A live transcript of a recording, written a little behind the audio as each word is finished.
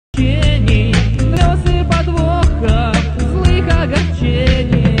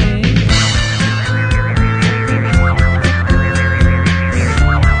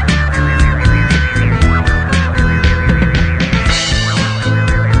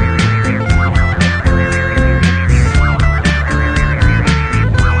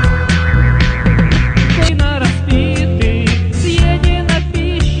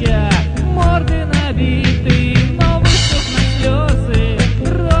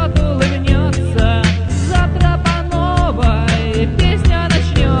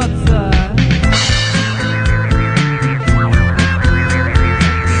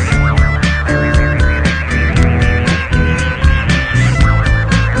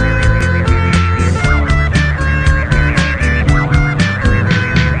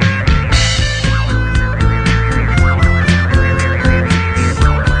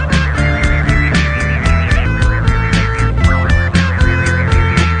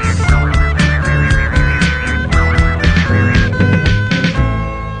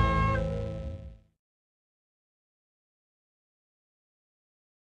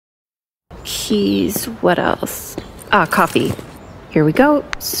cheese. What else? Ah, coffee. Here we go.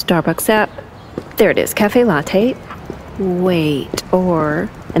 Starbucks app. There it is. Cafe latte. Wait, or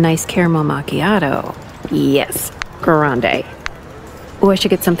a nice caramel macchiato. Yes, grande. Oh, I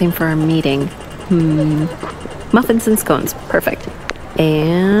should get something for our meeting. Muffins and scones. Perfect.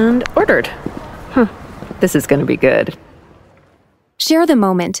 And ordered. This is going to be good. Share the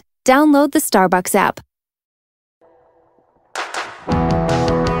moment. Download the Starbucks app.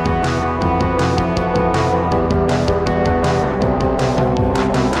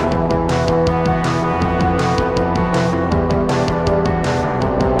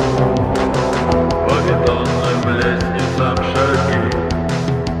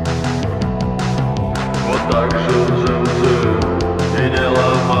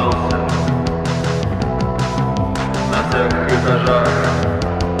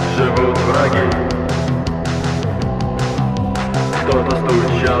 Живут враги. Кто-то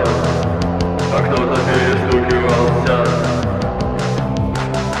стучал, а кто-то перестукивался.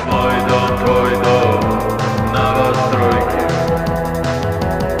 Мой дом, твой дом, новостройки.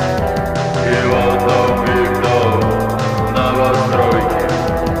 Его дом, их дом, новостройки.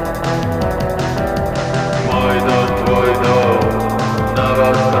 Мой дом, твой дом,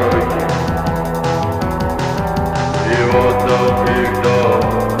 новостройки. Его дом, их дом.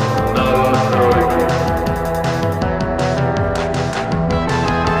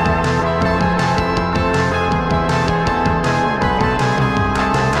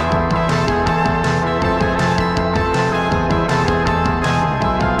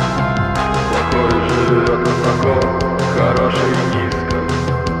 Хороший и низко.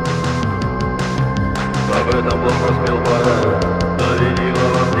 Об этом плохо спел поэт на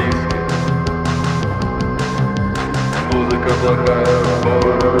виниловом диске. Музыка плохая,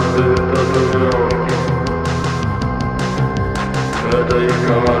 бороды, татуировки. Это их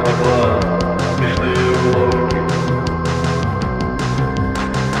коварный план, смешные уловки.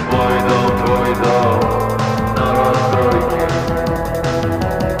 Мой дом, твой дом, новостройки.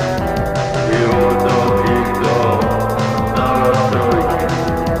 Его дом, их дом.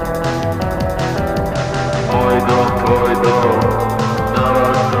 Мой дом, твой дом,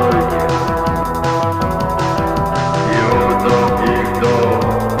 новостройки. Его дом, их дом,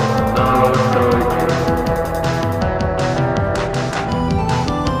 новостройки.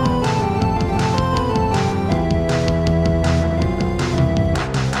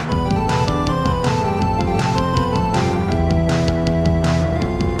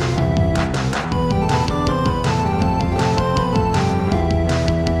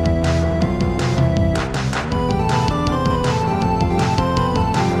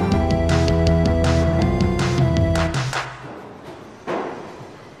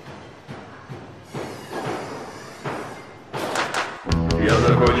 Я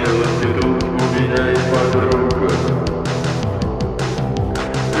закончил институт, у меня есть подруга.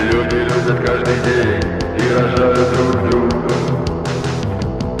 Люди любят каждый день и рожают друг друга.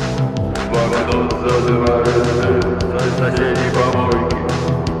 В окно зазывают соседей помойки.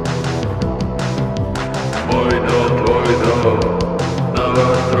 Мой дом, твой дом,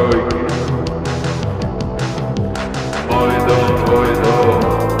 новостройки. Мой дом, твой дом,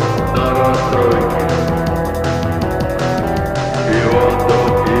 новостройки. Его дом,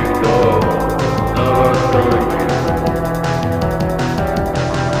 их дом, новостройки.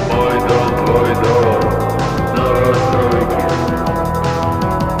 Мой дом, твой дом, новостройки.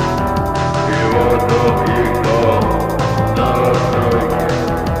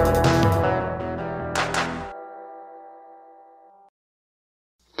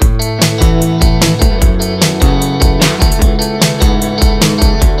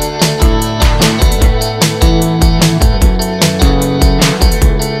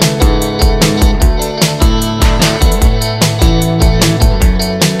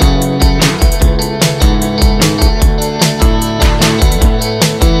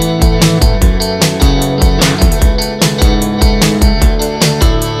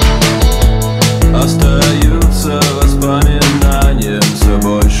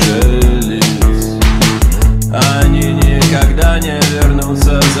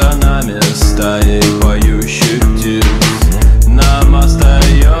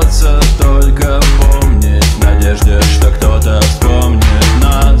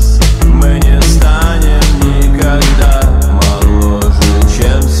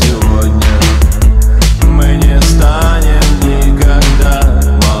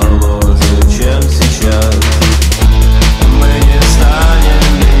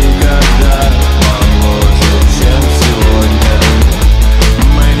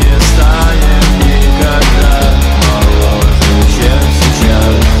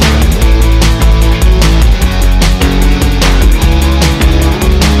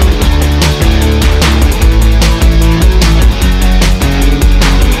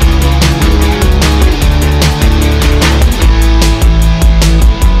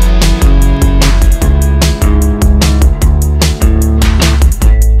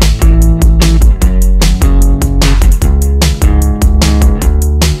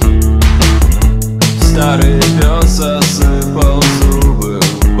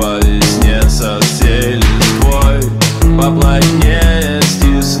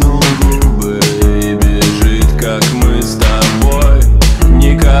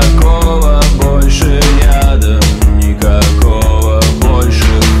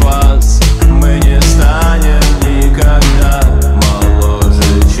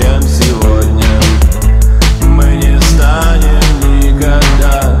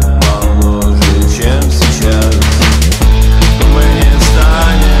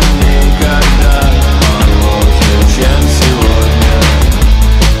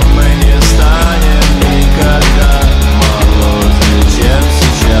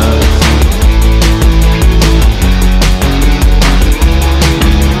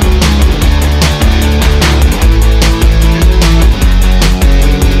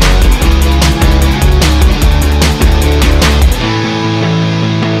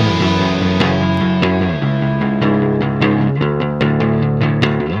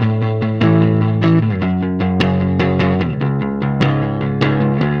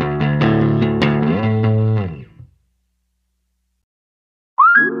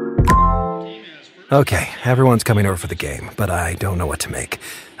 Okay, everyone's coming over for the game, but I don't know what to make.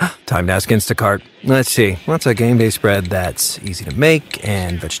 Time to ask Instacart. Let's see, what's a game day spread that's easy to make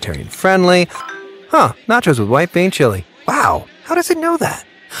and vegetarian friendly? Nachos with white bean chili. Wow, how does it know that?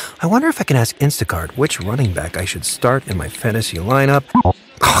 I wonder if I can ask Instacart which running back I should start in my fantasy lineup.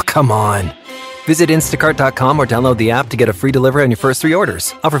 Oh, come on. Visit instacart.com or download the app to get a free delivery on your first 3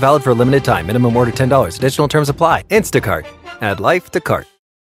 orders. Offer valid for a limited time. Minimum order $10. Additional terms apply. Instacart. Add life to cart.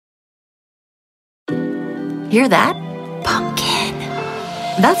 Hear that? Pumpkin.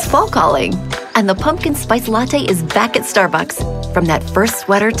 That's fall calling. And the pumpkin spice latte is back at Starbucks. From that first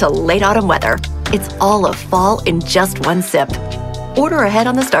sweater to late autumn weather, it's all of fall in just one sip. Order ahead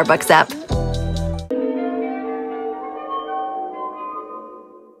on the Starbucks app.